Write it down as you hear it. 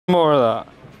More of that.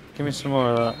 Give me some more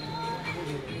of that.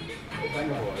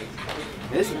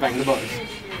 This is Bang the Boys.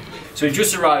 So we've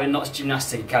just arrived in Notts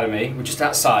Gymnastic Academy. We're just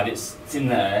outside, it's in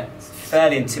there. It's a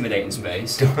fairly intimidating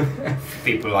space for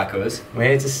people like us. We're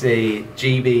here to see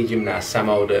GB gymnast Sam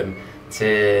Oldham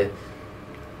to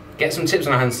get some tips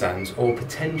on handstands, or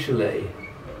potentially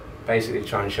basically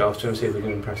try and show off to him, see if we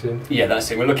can impress him. Yeah, that's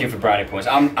it. We're looking for brownie points.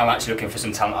 I'm actually looking for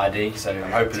some talent ID, so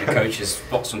I'm hoping the coach has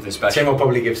spot something special. Tim will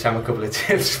probably give Sam a couple of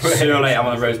tips. Sooner or later, I'm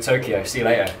on the road to Tokyo. See you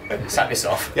later. Sack this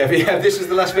off. Yeah, but yeah, this is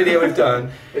the last video we've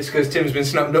done. It's because Tim's been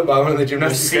snapped up by one of the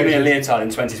gymnastics. See me in a leotard in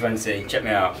 2020. Check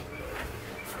me out.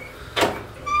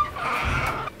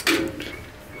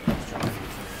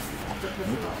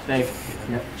 Dave,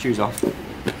 shoes off.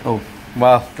 Oh,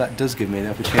 well, that does give me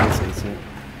the opportunity to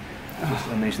just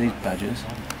unleash these badges.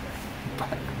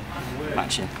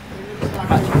 Matching.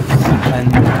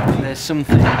 And there's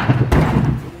something.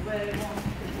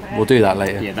 We'll do that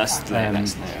later. Yeah, that's later.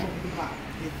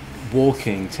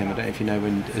 Walking, Tim, I don't know if you know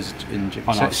when as in gym.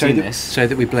 Oh, no, I've seen this. So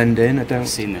that we blend in. I don't. I've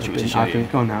seen this. I've been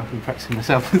gone now. I've been practicing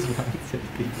myself as well.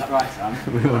 Is that right, Sam?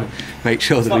 We want to make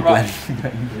sure that we blend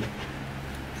in.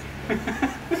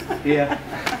 Yeah.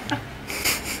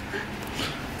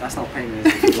 That's not painting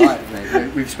this life,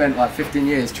 mate. We've spent like 15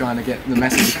 years trying to get the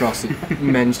message across that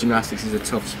men's gymnastics is a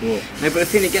tough sport. No, but the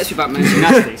thing that gets me about men's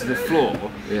gymnastics, the floor,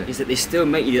 is that they still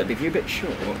make you do that. But if you're a bit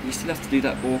short, you still have to do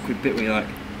that awkward bit where you're like.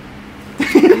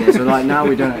 Yeah, so like now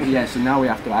we don't. Yeah, so now we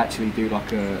have to actually do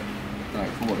like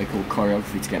what they call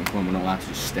choreography to get in form. We're not allowed to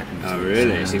just step into. Oh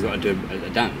really? So you've got to do a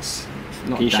dance.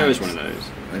 Can you show us one of those?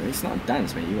 It's not a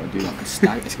dance, mate. You've got to do like a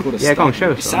stag. It's called a stag. Yeah, go on,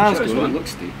 show us. It sounds good, but it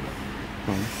looks stupid.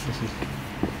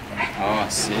 Oh, I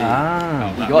see.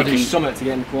 Ah. You've got to do something to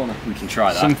get in the corner. We can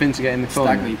try that. Something to get in the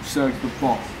corner. Stag leap, surge the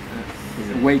boss.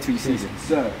 Wait till you see it.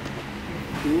 So,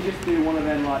 can you just do one of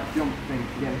them like jump things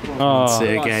to get in the corner? Oh,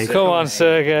 Sergey. come on,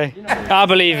 Sergey. I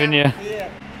believe in you. Yeah,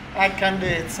 I can do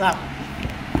it, Sam.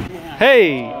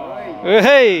 Hey!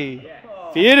 Hey!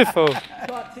 Beautiful.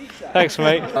 Thanks,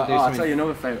 mate. I'll tell you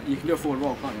another favourite. You can do a forward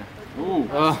roll, can't you? Ooh.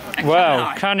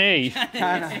 Wow, can he?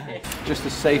 Just a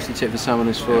safety tip for someone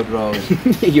who's forward roll.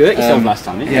 You hurt yourself last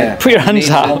time, didn't you? Yeah. Put your hands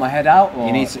Hold out. my head out. Or?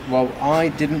 You need to, well, I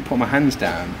didn't put my hands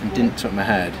down and didn't tuck my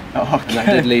head. Oh, okay. And that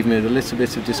did leave me with a little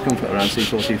bit of discomfort around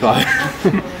C45.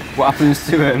 What happens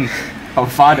to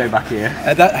Fido back here?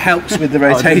 That helps with the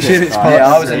rotation. It's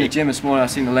Yeah, I was in the gym this morning. I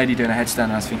seen the lady doing a headstand.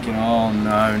 And I was thinking, oh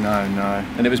no, no, no.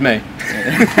 And it was me.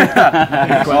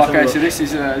 Okay, so this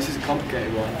is a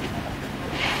complicated one.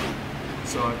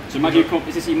 So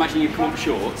imagine you come up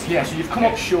short. Yeah, so you've come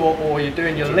up short, or you're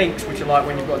doing your links, which are like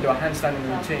when you've got to do a handstand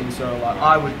routine. So like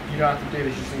you don't have to do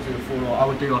this. You just need to do the full roll. I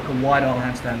would do like a wide arm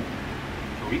handstand.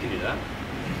 Oh, we can do that.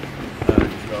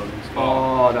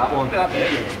 Oh, that one.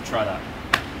 Try that.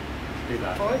 Do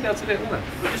that. Oh, I think that's a bit, isn't it?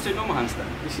 We'll just do a normal handstand.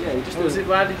 Yeah, you just do.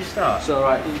 Where did you start? So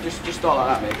right, you just start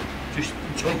like that, mate. Just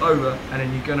jump over, and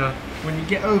then you're gonna, when you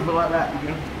get over like that,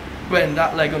 you're gonna bend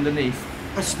that leg underneath.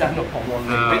 Stand up on one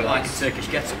leg. A bit like a Turkish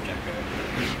get-up, Jacko.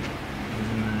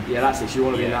 Yeah, that's it. So you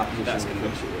want to be in that position. That's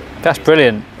good. That's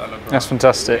brilliant. That's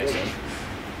fantastic.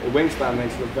 The wingspan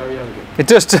makes it look very elegant. It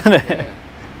does, doesn't it?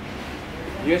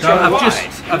 You're gonna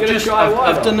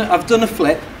I've done a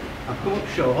flip. I've come up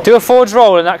short. Do a forwards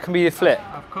roll and that can be the flip.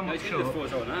 I've come up short.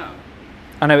 Now.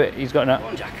 I know it, he's got that. Come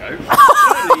on, Jacko.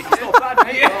 It's not bad,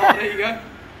 mate. Oh, there you go.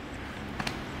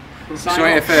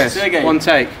 Straight at first. Sergey. One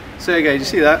take. Sergey, did you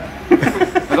see that?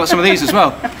 I got some of these as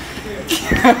well.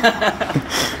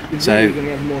 So,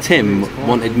 Tim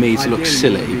wanted me to look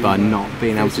silly by not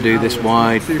being able to do this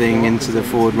wide thing into the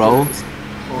forward roll.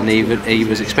 And he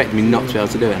was expecting me not to be able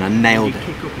to do it, and I nailed it.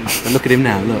 And look at him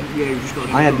now, look.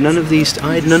 I had none of these tips.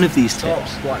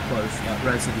 Quite close, like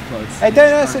relatively close. Hey,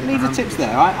 don't leave the tips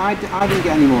there. I didn't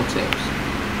get any more tips.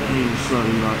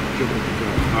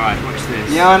 Alright, watch this.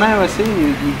 Yeah, I know, I've seen you.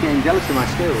 You're getting jealous of my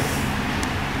skills.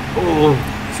 Oh,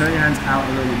 turn your hands out a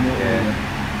little bit more.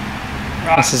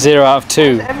 Yeah. That's a 0 out of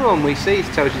 2. Everyone we see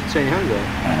tells you to turn your hands out.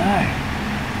 I know.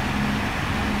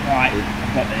 Right,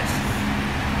 I've got this.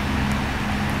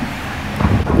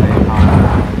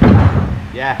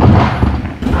 Yeah.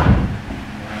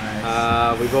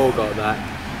 Nice. We've all got that.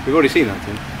 We've already seen that,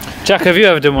 Tim. Jack, have you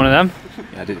ever done one of them?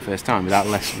 Yeah, I did it the first time without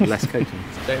less coaching.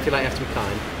 Don't feel like you have to be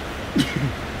kind.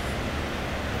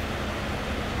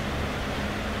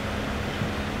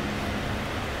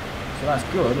 So that's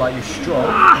good, like you're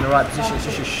strong in the right position, it's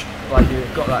just like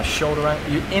you've got that shoulder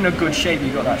angle, you're in a good shape,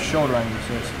 you've got that shoulder angle,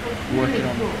 so it's working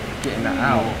on getting that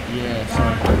out.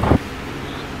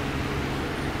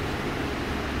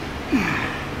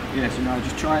 Yeah, so now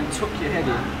just try and tuck your head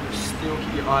in, still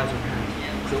keep your eyes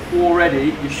open. So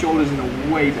already your shoulder's in a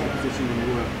way better position than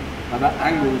you were. Like that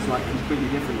angle is like completely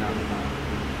different now.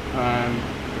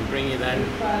 Bring it then.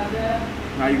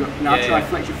 Now you got. Now try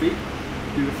flex your feet.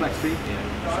 Do the flex feet.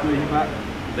 Yeah. Squeeze it back.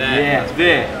 There. Yeah,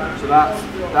 there. So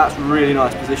that's really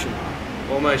nice position.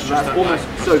 Almost. That's just almost.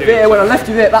 So there, when I left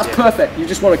you there, that's perfect. You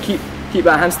just want to keep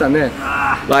that handstand there.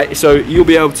 Like, so you'll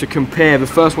be able to compare the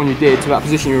first one you did to that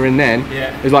position you were in then.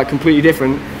 Yeah. It's like completely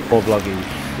different. Or vlogging.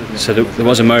 So there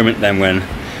was a moment then where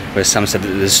Sam said that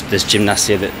there's gymnasts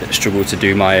here that struggle to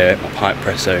do my pipe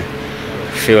press. So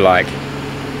I feel like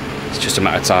it's just a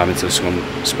matter of time until someone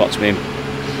spots me and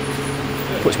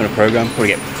puts me on a program. Probably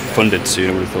get funded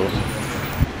soon, I would have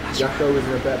thought. Jacko was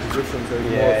in a better position, so he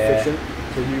was more efficient.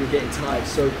 So you were getting tired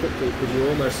so quickly because you were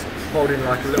almost holding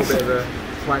like a little bit of a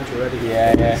plank already.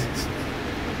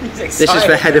 This is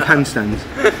the head of handstands.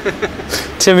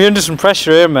 Tim, you're under some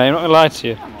pressure here, mate. I'm not going to lie to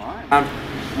you. And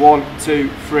 1, 2,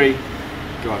 3,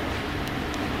 go.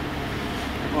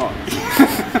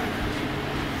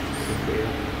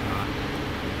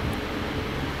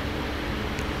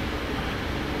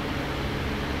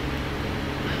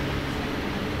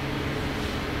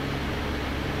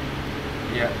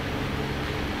 Yeah.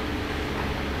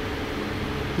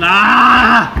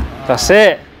 That's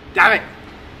it. Damn it!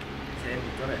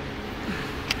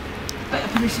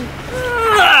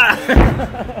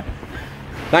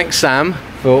 Thanks, Sam,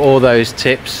 for all those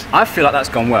tips. I feel like that's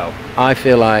gone well. I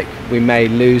feel like we may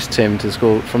lose Tim to the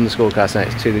school, from the school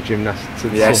calisthenics to the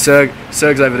gymnastics. Yeah,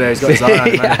 Serg's over there. He's got his eye on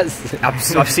it, man. Yes.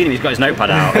 I've seen him. He's got his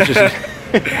notepad out.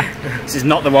 This is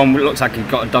not the one that looks like he's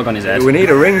got a dog on his head. We need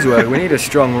a rings work. We need a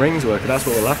strong rings worker. That's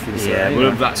what we're lacking. So, Yeah,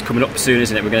 well, that's coming up soon,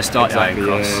 isn't it? We're going to start the iron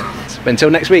cross. But until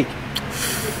next week.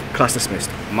 Class dismissed.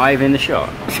 Am I even in the shot?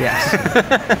 Yes.